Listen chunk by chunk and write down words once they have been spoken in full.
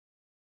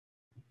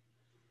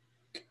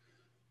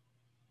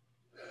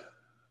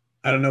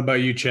I don't know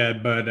about you,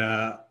 Chad, but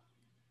I've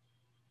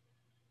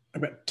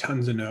got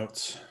tons of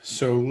notes.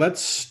 So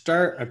let's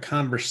start a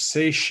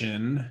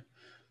conversation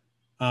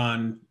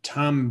on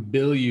Tom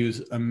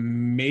Bilyeu's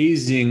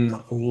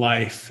amazing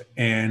life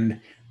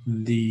and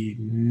the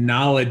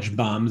knowledge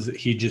bombs that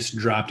he just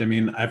dropped. I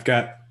mean, I've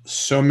got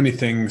so many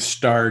things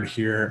starred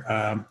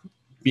here.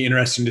 Be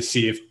interesting to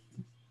see if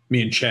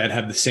me and Chad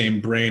have the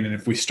same brain and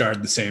if we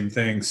starred the same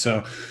thing.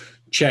 So,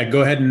 Chad,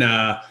 go ahead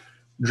and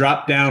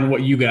drop down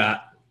what you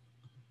got.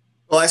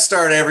 Well, I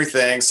started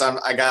everything, so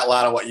I got a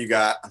lot of what you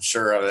got. I'm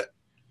sure of it.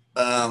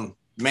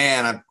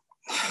 Man,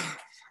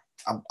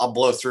 I'll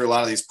blow through a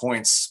lot of these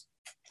points.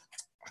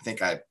 I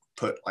think I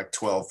put like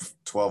 12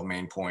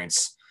 main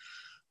points.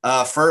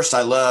 First,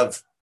 I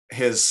love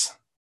his.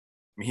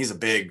 I mean, he's a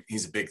big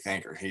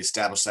thinker. He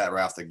established that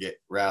right out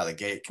of the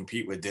gate.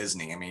 Compete with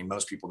Disney. I mean,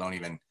 most people don't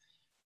even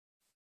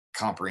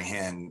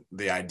comprehend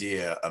the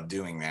idea of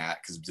doing that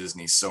because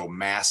Disney's so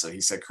massive.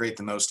 He said, create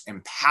the most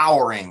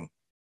empowering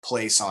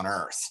place on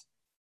earth.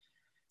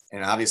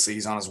 And obviously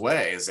he's on his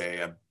way as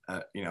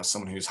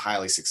someone who's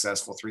highly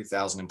successful,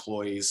 3,000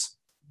 employees.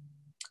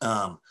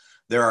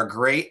 There are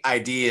great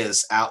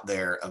ideas out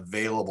there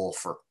available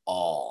for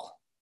all.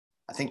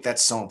 I think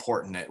that's so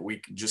important that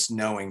we just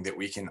knowing that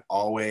we can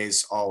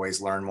always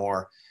learn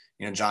more.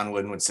 John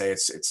Wooden would say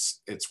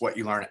it's what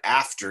you learn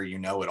after you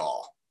know it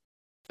all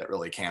that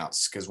really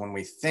counts, because when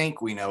we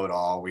think we know it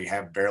all, we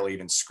have barely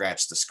even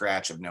scratched the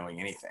scratch of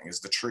knowing anything, is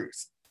the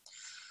truth.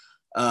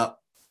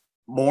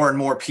 More and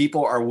more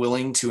people are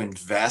willing to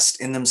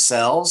invest in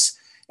themselves.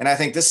 And I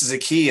think this is a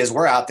key as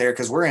we're out there,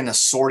 because we're in a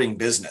sorting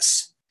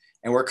business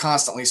and we're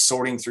constantly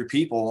sorting through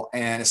people.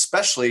 And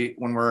especially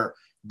when we're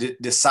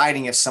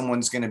deciding if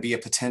someone's going to be a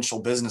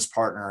potential business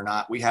partner or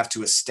not, we have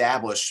to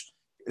establish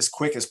as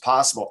quick as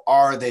possible,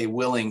 are they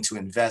willing to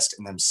invest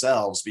in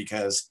themselves?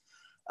 Because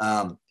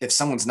if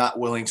someone's not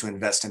willing to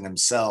invest in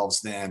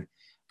themselves, then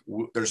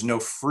there's no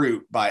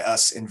fruit by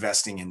us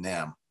investing in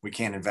them. We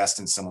can't invest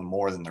in someone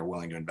more than they're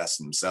willing to invest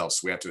in themselves.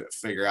 So we have to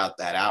figure out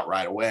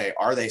right away.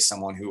 Are they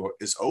someone who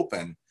is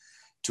open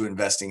to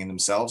investing in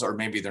themselves, or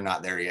maybe they're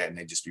not there yet and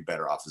they'd just be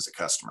better off as a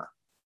customer?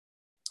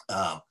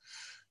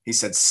 He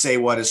said, say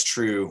what is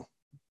true,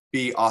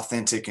 be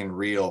authentic and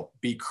real,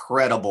 be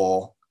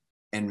credible,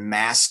 and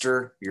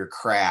master your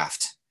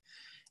craft.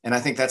 And I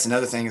think that's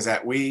another thing, is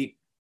that we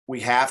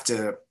have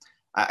to,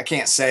 I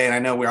can't say, and I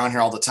know we're on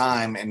here all the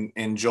time,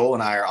 and Joel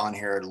and I are on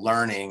here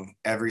learning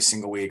every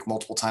single week,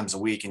 multiple times a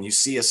week. And you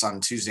see us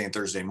on Tuesday and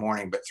Thursday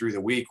morning, but through the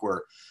week,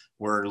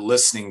 we're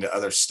listening to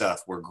other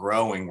stuff. We're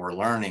growing, we're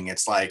learning.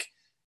 It's like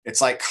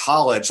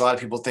college. A lot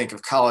of people think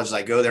of college,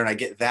 I go there and I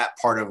get that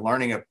part of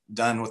learning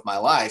done with my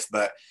life.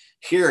 But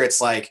here it's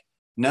like,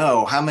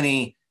 no, how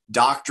many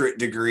doctorate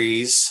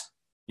degrees,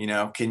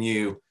 can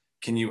you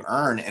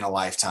earn in a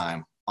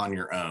lifetime on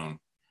your own?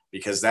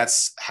 Because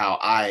that's how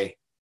I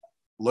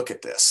look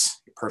at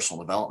this.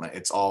 Personal development,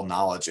 it's all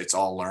knowledge, it's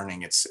all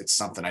learning. It's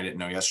something I didn't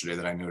know yesterday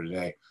that I know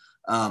today.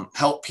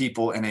 Help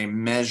people in a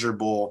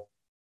measurable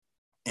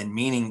and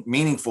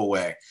meaningful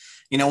way.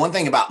 One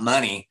thing about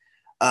money,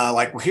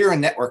 like we're here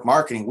in network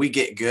marketing, we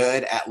get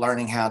good at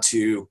learning how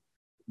to,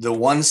 the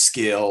one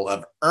skill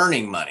of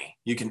earning money.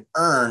 You can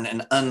earn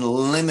an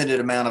unlimited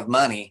amount of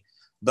money,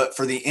 but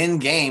for the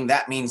end game,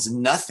 that means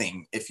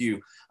nothing.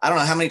 I don't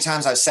know how many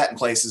times I've sat in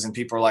places and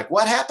people are like,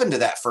 what happened to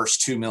that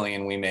first 2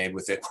 million we made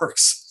with It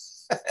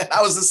Works?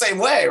 I was the same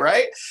way,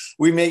 right?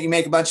 You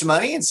make a bunch of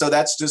money. And so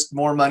that's just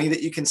more money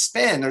that you can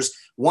spend. There's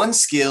one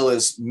skill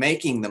is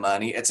making the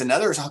money. It's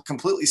another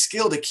completely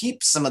skill to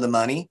keep some of the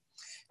money.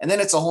 And then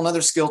it's a whole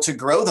nother skill to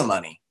grow the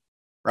money,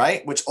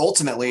 right? Which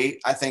ultimately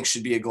I think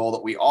should be a goal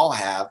that we all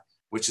have,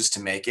 which is to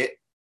make it,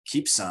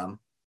 keep some,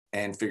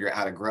 and figure out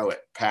how to grow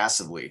it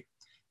passively.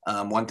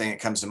 One thing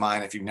that comes to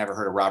mind, if you've never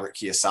heard of Robert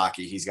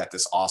Kiyosaki, he's got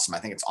this awesome, I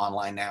think it's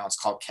online now, it's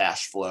called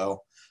Cash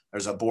Flow.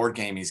 There's a board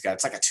game he's got.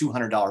 It's like a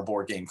 $200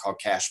 board game called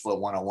Cash Flow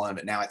 101,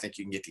 but now I think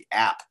you can get the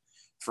app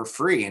for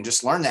free and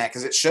just learn that,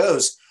 because it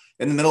shows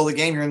in the middle of the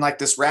game, you're in like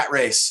this rat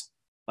race,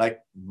 like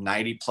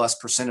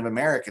 90+% of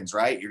Americans,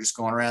 right? You're just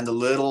going around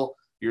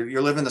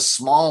you're living the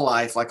small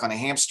life, like on a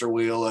hamster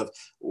wheel of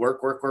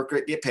work,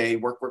 get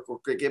paid, work,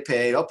 get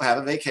paid. Oh, have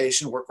a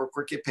vacation, work,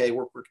 get paid,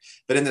 work.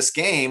 But in this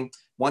game,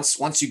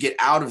 once you get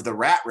out of the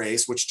rat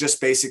race, which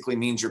just basically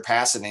means your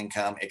passive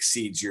income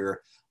exceeds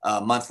your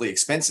monthly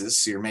expenses,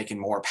 so you're making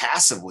more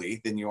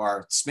passively than you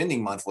are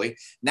spending monthly.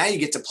 Now you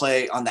get to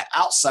play on the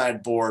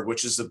outside board,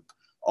 which is a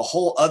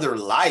whole other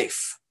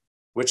life,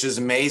 which is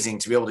amazing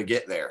to be able to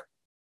get there.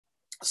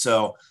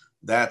 So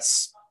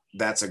that's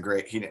a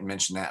great, he didn't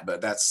mention that,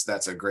 but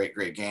that's a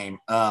great game.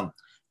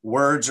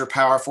 Words are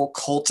powerful.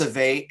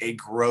 Cultivate a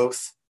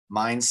growth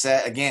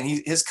mindset.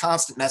 Again, his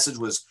constant message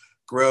was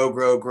grow.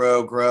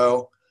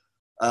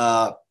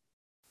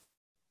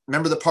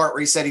 Remember the part where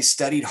he said he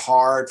studied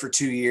hard for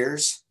 2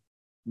 years?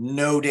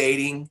 No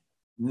dating,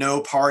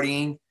 no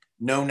partying,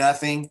 no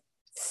nothing.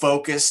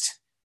 Focused.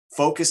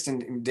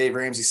 And Dave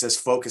Ramsey says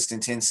focused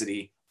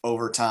intensity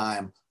over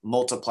time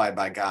multiplied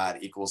by God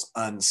equals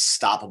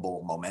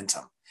unstoppable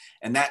momentum.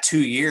 And that 2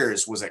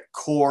 years was a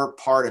core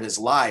part of his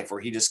life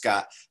where he just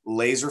got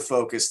laser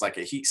focused like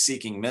a heat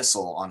seeking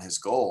missile on his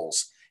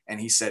goals. And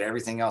he said,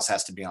 everything else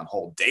has to be on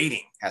hold.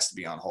 Dating has to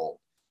be on hold.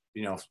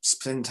 You know,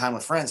 spending time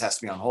with friends has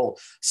to be on hold.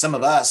 Some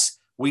of us,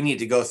 we need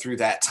to go through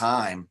that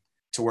time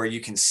to where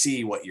you can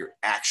see what you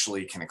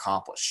actually can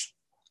accomplish.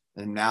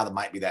 And now that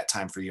might be that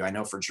time for you. I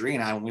know for Jeree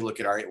and I, when we look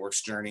at our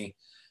 8Works journey,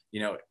 you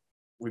know,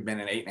 we've been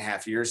in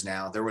 8.5 years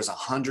now. There was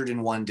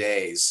 101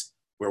 days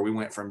where we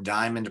went from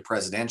diamond to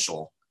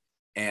presidential.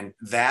 And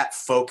that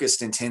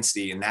focused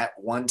intensity and that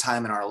one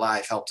time in our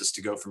life helped us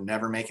to go from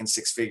never making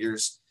 6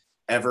 figures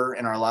ever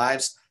in our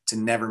lives to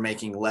never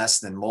making less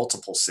than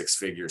multiple 6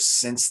 figures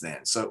since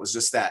then. So it was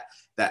just that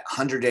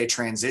 100-day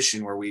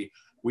transition where we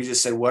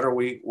just said,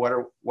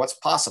 what's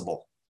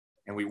possible?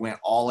 And we went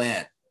all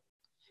in.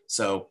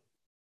 So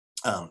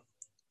I'll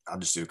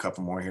just do a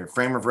couple more here.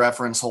 Frame of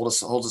reference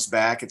holds us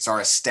back. It's our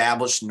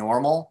established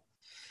normal.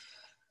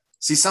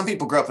 See, some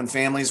people grow up in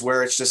families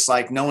where it's just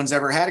like no one's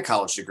ever had a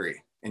college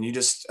degree. And you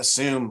just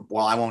assume,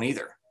 well, I won't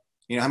either.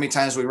 You know, how many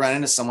times we run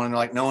into someone and they're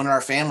like, no one in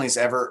our family's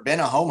ever been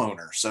a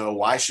homeowner. So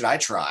why should I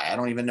try? I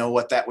don't even know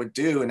what that would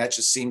do. And that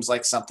just seems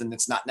like something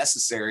that's not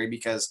necessary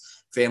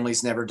because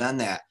family's never done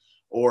that.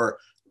 Or,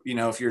 you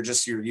know, if you're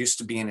used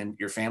to being in,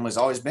 your family's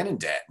always been in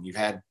debt and you've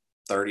had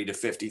 $30,000 to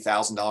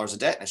 $50,000 of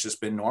debt. And it's just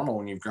been normal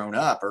when you've grown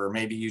up. Or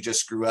maybe you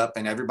just grew up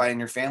and everybody in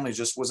your family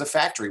just was a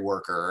factory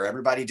worker, or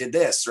everybody did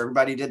this, or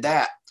everybody did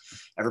that.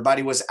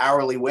 Everybody was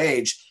hourly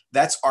wage.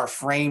 That's our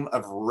frame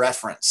of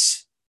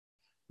reference.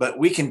 But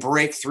we can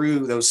break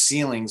through those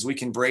ceilings. We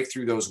can break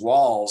through those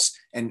walls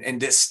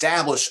and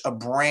establish a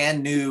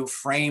brand new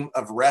frame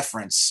of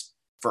reference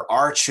for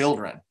our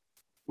children,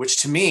 which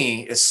to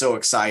me is so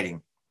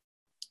exciting.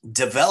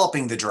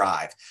 Developing the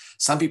drive.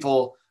 Some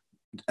people,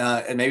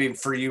 and maybe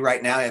for you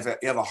right now, if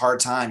you have a hard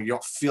time, you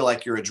don't feel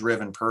like you're a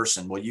driven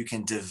person. Well, you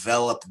can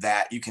develop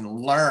that. You can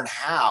learn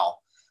how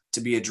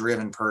to be a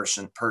driven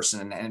person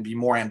and be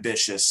more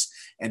ambitious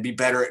and be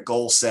better at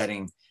goal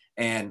setting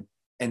and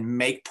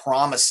make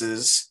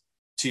promises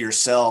to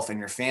yourself and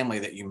your family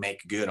that you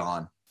make good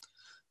on.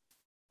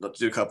 Let's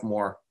do a couple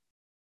more.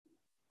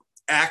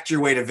 Act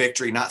your way to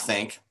victory, not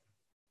think.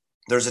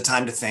 There's a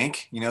time to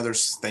think. You know,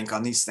 there's think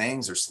on these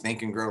things. There's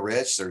think and grow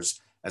rich.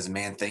 There's as a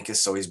man thinketh,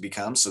 so he's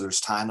become. So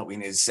there's time that we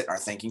need to sit in our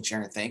thinking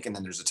chair and think. And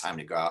then there's a time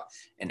to go out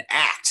and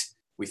act.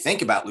 We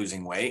think about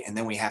losing weight and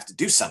then we have to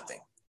do something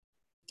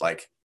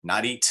like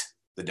not eat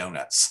the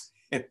donuts,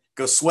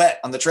 go sweat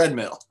on the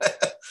treadmill.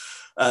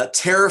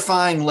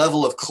 Terrifying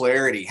level of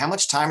clarity. How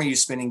much time are you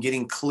spending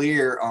getting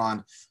clear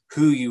on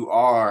who you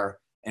are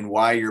and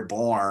why you're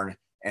born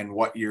and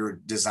what you're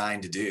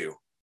designed to do?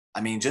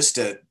 I mean, just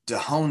to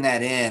hone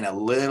that in a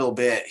little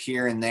bit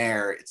here and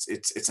there,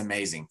 it's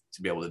amazing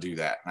to be able to do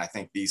that. And I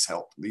think these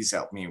help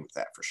me with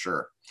that for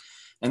sure.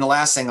 And the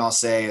last thing I'll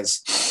say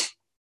is,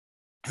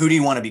 who do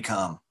you want to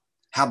become?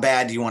 How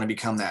bad do you want to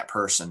become that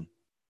person?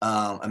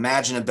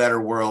 Imagine a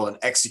better world and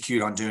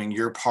execute on doing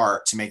your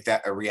part to make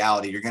that a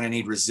reality. You're going to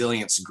need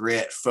resilience,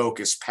 grit,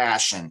 focus,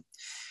 passion.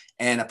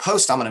 And a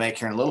post I'm going to make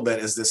here in a little bit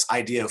is this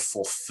idea of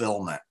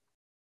fulfillment,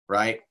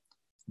 right?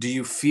 Do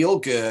you feel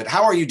good?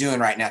 How are you doing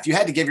right now? If you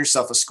had to give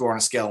yourself a score on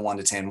a scale of 1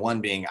 to 10,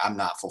 1 being I'm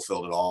not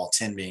fulfilled at all,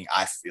 10 being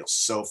I feel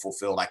so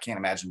fulfilled, I can't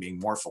imagine being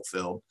more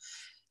fulfilled.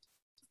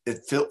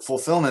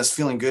 Fulfillment is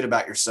feeling good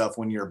about yourself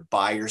when you're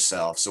by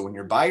yourself. So when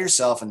you're by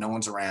yourself and no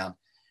one's around,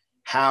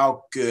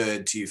 how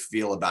good do you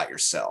feel about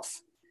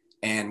yourself?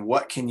 And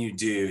what can you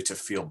do to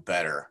feel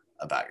better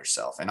about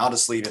yourself? And I'll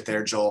just leave it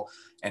there, Joel.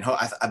 And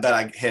I bet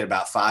I hit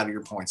about 5 of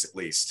your points at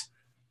least.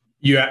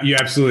 You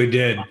absolutely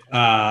did.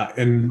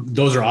 And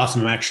those are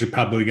awesome. I'm actually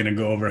probably going to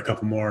go over a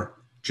couple more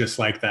just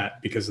like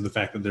that because of the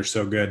fact that they're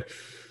so good.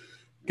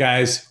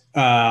 Guys,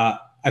 I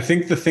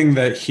think the thing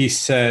that he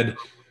said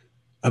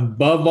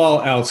above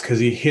all else, because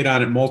he hit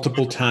on it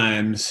multiple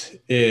times,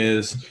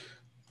 is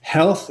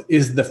health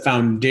is the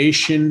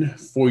foundation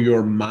for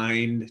your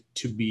mind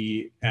to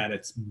be at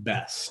its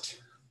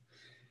best.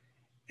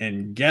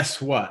 And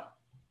guess what?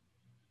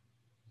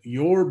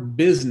 Your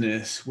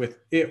business with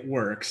It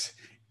Works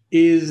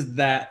is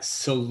that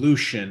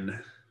solution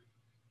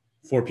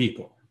for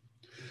people.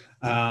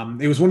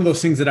 It was one of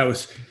those things that I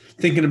was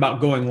thinking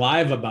about going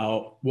live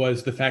about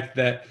was the fact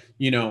that,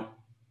 you know,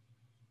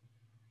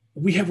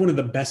 we have one of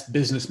the best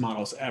business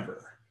models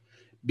ever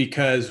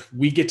because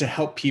we get to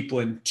help people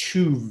in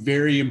 2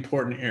 very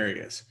important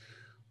areas.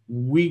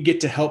 We get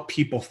to help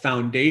people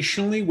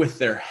foundationally with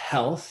their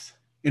health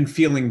and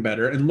feeling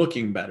better and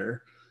looking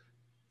better.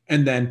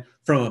 And then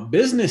from a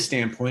business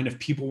standpoint, if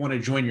people want to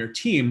join your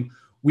team,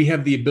 we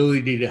have the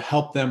ability to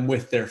help them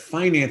with their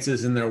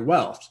finances and their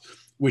wealth,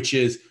 which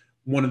is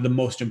one of the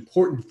most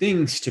important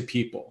things to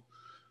people.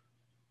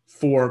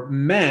 For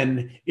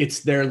men,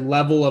 it's their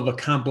level of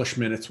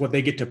accomplishment. It's what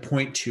they get to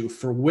point to.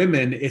 For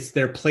women, it's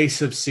their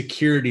place of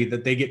security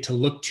that they get to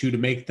look to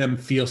make them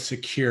feel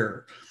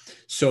secure.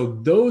 So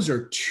those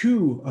are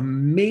 2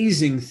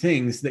 amazing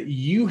things that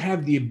you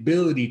have the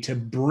ability to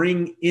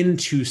bring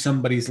into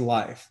somebody's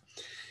life.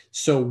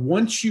 So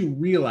once you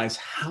realize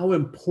how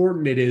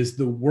important it is,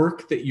 the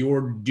work that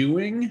you're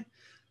doing,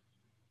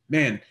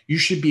 man, you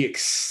should be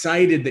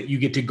excited that you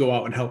get to go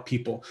out and help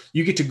people.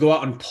 You get to go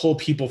out and pull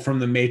people from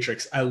the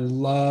matrix. I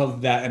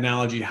love that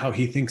analogy. How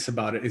he thinks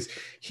about it is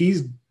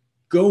he's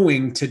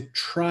going to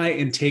try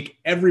and take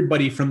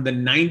everybody from the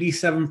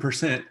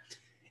 97%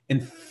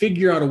 and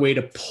figure out a way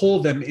to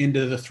pull them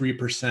into the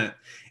 3%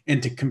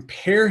 and to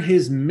compare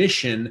his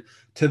mission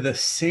to the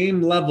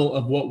same level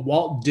of what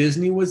Walt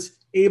Disney was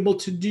able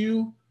to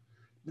do.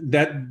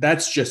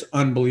 That's just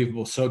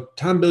unbelievable. So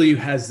Tom Bilyeu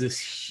has this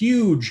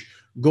huge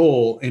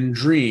goal and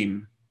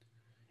dream,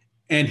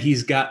 and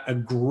he's got a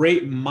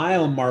great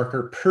mile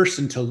marker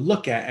person to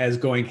look at as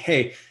going,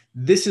 hey,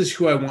 this is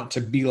who I want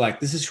to be like.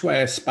 This is who I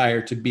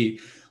aspire to be.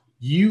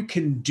 You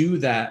can do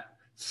that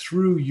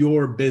through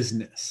your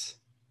business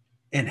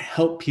and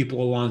help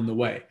people along the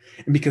way.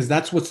 And because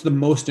that's what's the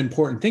most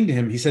important thing to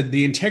him. He said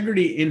the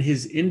integrity in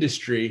his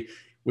industry,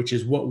 which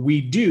is what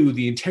we do,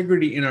 the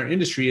integrity in our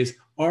industry is,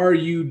 are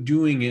you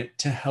doing it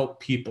to help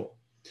people?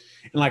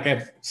 And like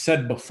I've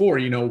said before,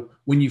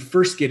 when you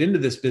first get into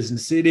this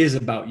business, it is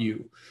about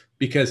you,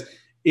 because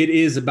it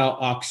is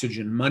about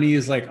oxygen. Money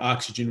is like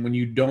oxygen. When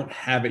you don't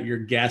have it, you're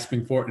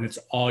gasping for it, and it's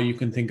all you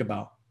can think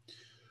about.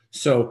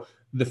 So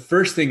the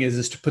first thing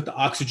is to put the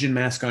oxygen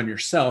mask on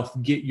yourself,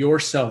 get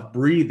yourself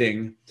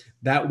breathing.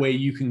 That way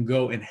you can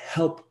go and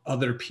help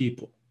other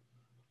people.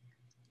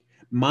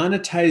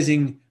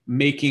 Monetizing,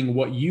 making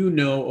what you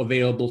know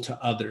available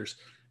to others.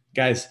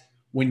 Guys,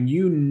 when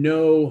you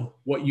know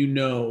what you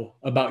know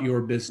about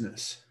your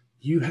business,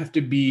 you have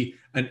to be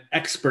an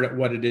expert at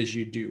what it is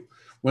you do.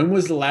 When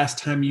was the last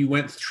time you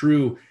went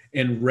through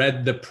and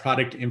read the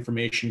product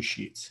information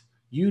sheets?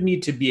 You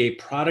need to be a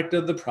product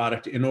of the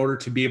product in order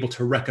to be able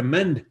to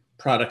recommend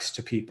products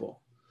to people.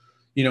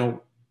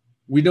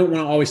 We don't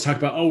want to always talk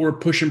about, we're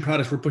pushing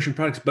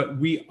products, but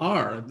we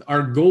are.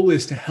 Our goal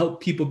is to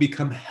help people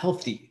become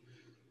healthy.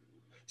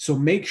 So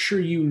make sure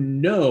you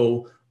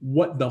know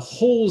what the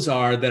holes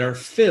are that are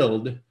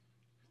filled,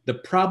 the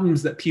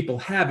problems that people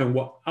have, and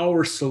what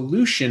our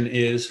solution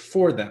is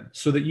for them,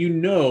 so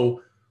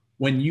that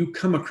when you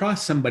come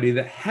across somebody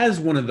that has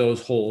one of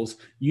those holes,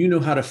 you know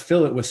how to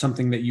fill it with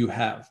something that you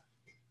have.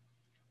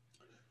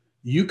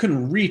 You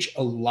can reach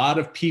a lot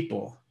of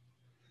people,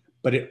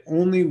 but it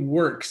only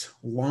works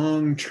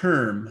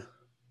long-term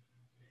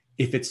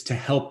if it's to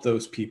help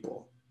those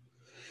people.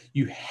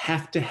 You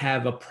have to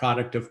have a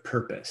product of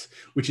purpose,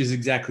 which is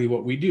exactly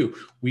what we do.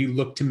 We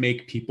look to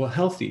make people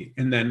healthy.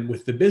 And then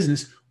with the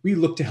business, we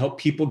look to help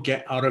people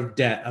get out of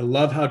debt. I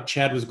love how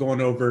Chad was going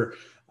over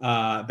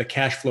the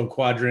cash flow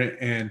quadrant,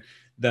 and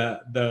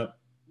the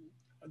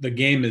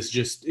game is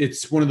just,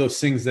 it's one of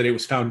those things that it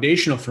was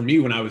foundational for me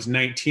when I was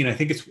 19. I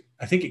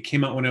think it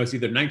came out when I was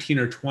either 19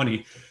 or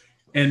 20.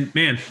 And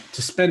man,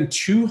 to spend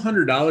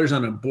 $200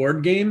 on a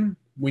board game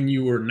when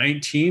you were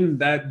 19,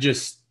 that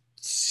just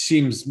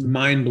seems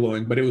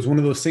mind-blowing. But it was one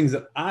of those things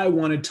that I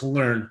wanted to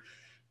learn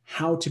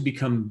how to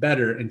become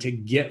better and to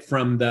get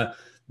from the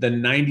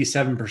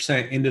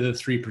 97% into the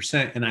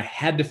 3%. And I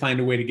had to find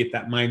a way to get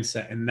that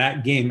mindset. And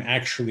that game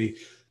actually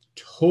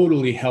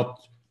totally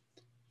helped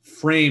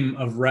frame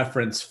of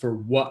reference for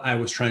what I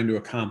was trying to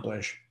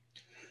accomplish.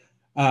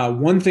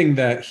 One thing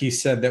that he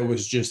said that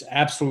was just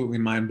absolutely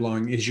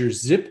mind-blowing is your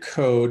zip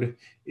code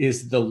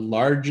is the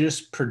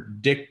largest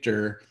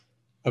predictor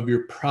of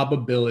your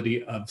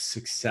probability of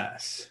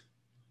success.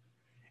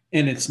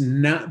 And it's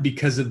not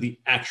because of the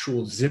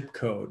actual zip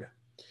code.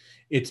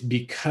 It's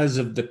because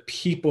of the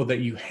people that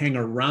you hang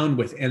around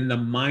with and the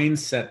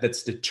mindset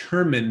that's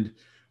determined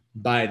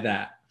by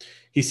that.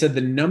 He said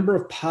the number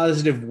of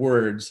positive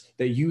words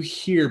that you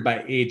hear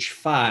by age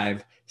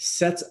 5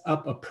 sets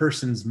up a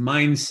person's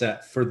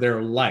mindset for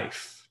their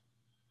life.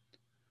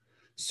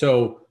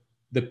 So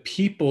the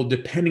people,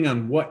 depending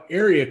on what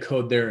area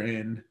code they're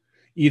in,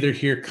 either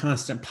hear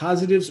constant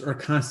positives or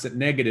constant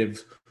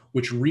negatives,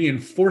 which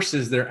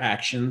reinforces their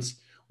actions,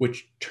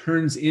 which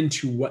turns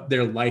into what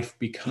their life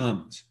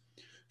becomes.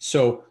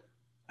 So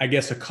I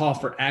guess a call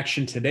for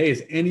action today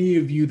is any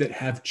of you that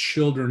have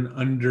children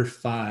under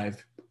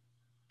 5,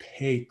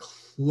 pay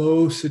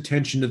close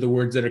attention to the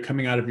words that are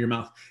coming out of your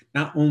mouth,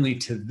 not only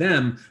to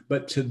them,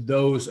 but to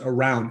those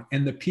around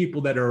and the people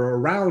that are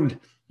around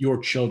your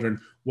children,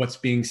 what's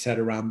being said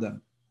around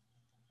them.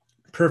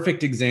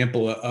 Perfect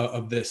example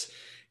of this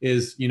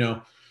is,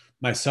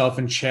 myself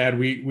and Chad,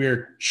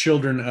 we're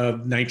children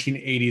of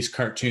 1980s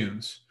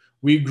cartoons.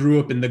 We grew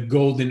up in the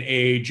golden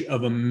age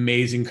of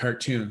amazing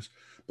cartoons.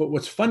 But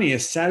what's funny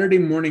is Saturday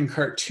morning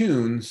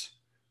cartoons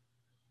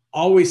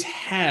always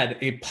had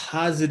a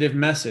positive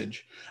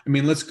message. I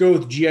mean, let's go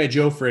with G.I.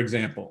 Joe, for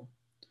example.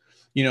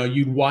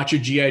 You'd watch a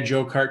G.I.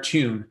 Joe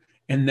cartoon,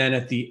 and then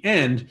at the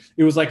end,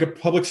 it was like a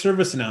public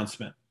service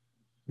announcement.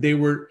 They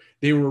were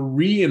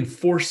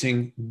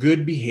reinforcing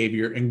good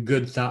behavior and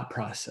good thought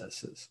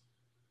processes.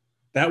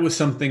 That was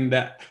something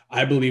that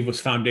I believe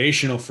was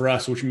foundational for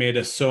us, which made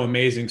us so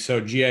amazing. So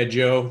G.I.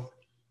 Joe,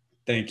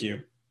 thank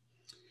you.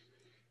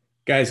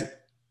 Guys,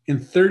 in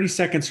 30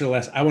 seconds or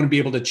less, I want to be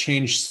able to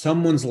change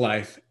someone's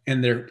life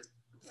and their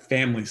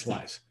family's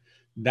lives.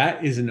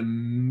 That is an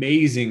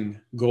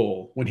amazing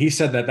goal. When he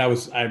said that,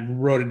 I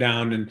wrote it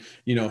down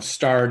and,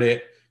 starred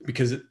it,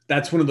 because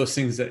that's one of those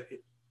things that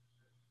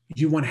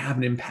you want to have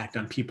an impact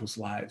on people's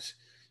lives.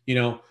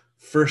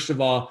 First of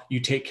all, you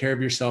take care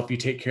of yourself, you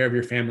take care of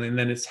your family, and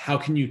then it's how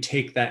can you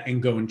take that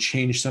and go and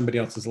change somebody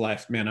else's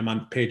life? Man, I'm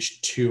on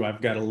page 2.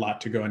 I've got a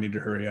lot to go. I need to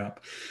hurry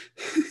up.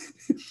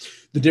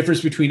 The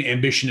difference between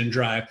ambition and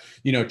drive,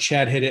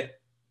 Chad hit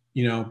it.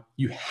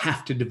 You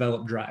have to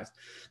develop drive.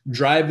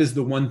 Drive is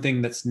the one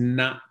thing that's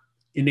not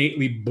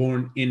innately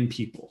born in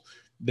people.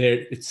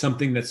 It's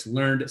something that's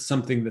learned, it's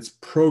something that's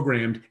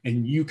programmed,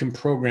 and you can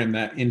program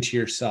that into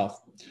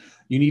yourself.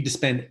 You need to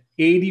spend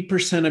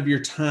 80% of your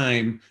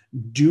time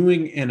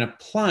doing and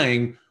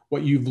applying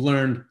what you've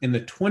learned, and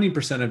the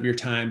 20% of your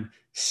time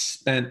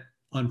spent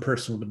on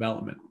personal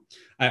development.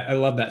 I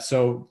love that.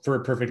 So for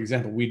a perfect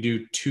example, we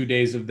do 2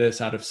 days of this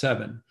out of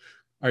 7.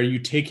 Are you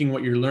taking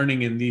what you're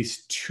learning in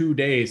these 2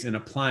 days and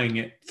applying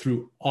it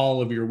through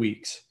all of your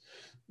weeks?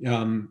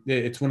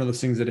 It's one of those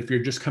things that if you're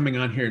just coming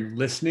on here and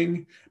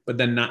listening, but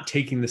then not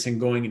taking this and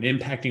going and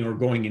impacting or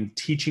going and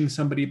teaching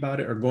somebody about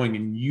it or going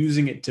and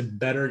using it to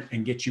better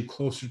and get you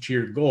closer to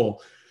your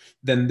goal,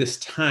 then this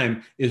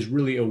time is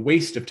really a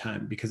waste of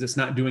time because it's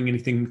not doing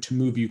anything to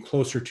move you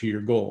closer to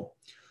your goal.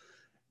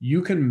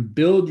 You can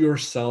build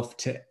yourself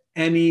to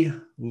any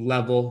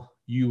level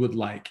you would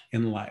like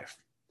in life.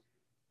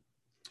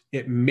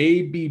 It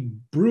may be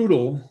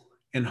brutal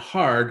and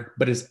hard,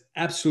 but it's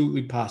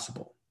absolutely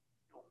possible.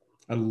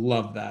 I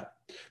love that.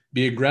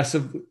 Be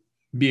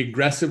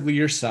aggressively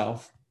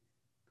yourself.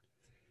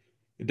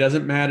 It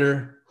doesn't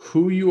matter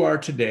who you are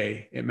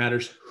today. It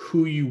matters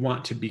who you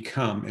want to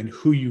become and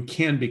who you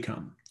can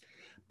become.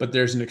 But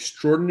there's an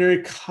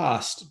extraordinary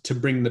cost to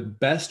bring the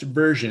best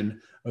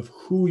version of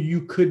who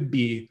you could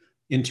be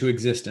into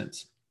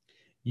existence.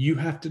 You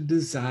have to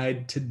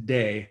decide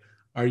today,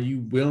 are you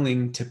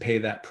willing to pay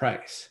that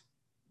price?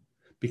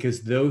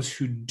 Because those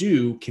who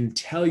do can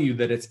tell you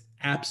that it's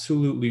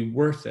absolutely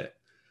worth it.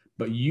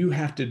 But you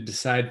have to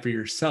decide for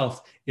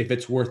yourself if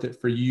it's worth it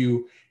for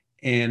you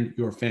and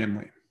your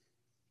family.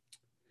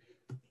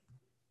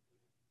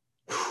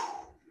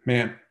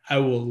 Man, I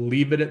will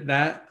leave it at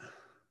that.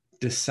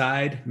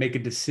 Decide, make a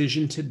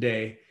decision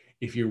today.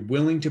 If you're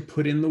willing to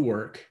put in the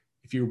work,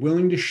 if you're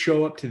willing to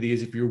show up to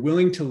these, if you're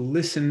willing to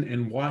listen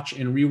and watch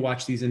and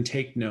rewatch these and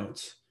take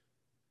notes,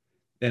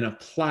 then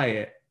apply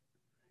it.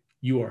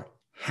 You are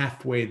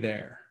halfway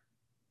there.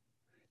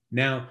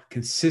 Now,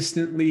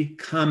 consistently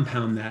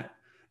compound that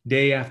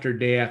day after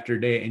day after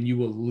day, and you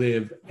will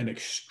live an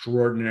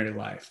extraordinary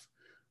life.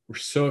 We're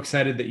so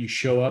excited that you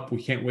show up.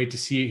 We can't wait to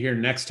see you here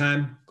next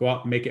time. Go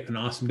out and make it an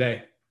awesome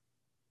day.